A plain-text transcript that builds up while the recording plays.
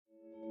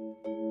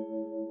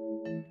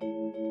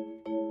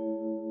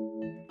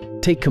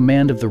Take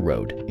command of the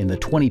road in the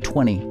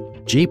 2020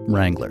 Jeep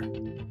Wrangler.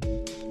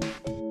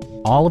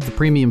 All of the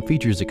premium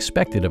features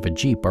expected of a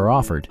Jeep are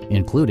offered,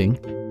 including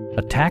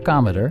a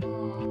tachometer,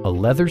 a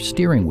leather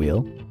steering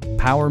wheel,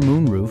 power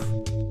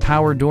moonroof,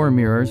 power door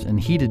mirrors and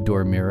heated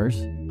door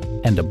mirrors,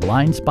 and a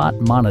blind spot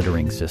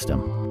monitoring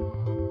system.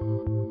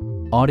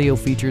 Audio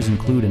features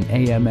include an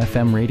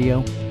AM/FM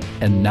radio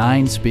and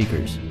 9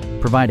 speakers,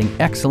 providing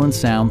excellent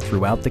sound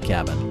throughout the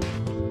cabin.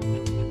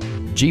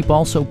 Jeep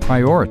also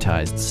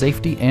prioritized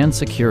safety and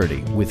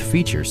security with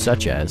features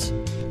such as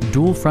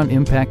dual front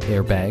impact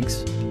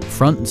airbags,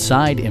 front and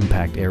side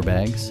impact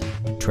airbags,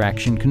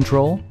 traction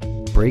control,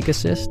 brake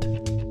assist,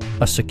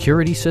 a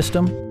security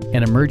system,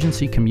 an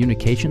emergency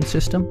communication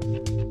system,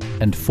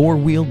 and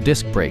 4-wheel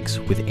disc brakes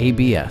with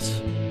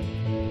ABS.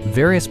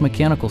 Various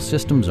mechanical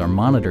systems are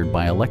monitored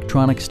by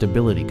electronic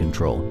stability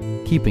control,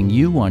 keeping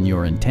you on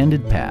your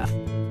intended path.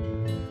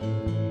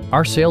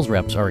 Our sales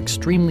reps are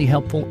extremely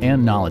helpful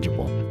and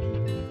knowledgeable.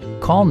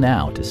 Call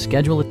now to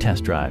schedule a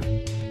test drive.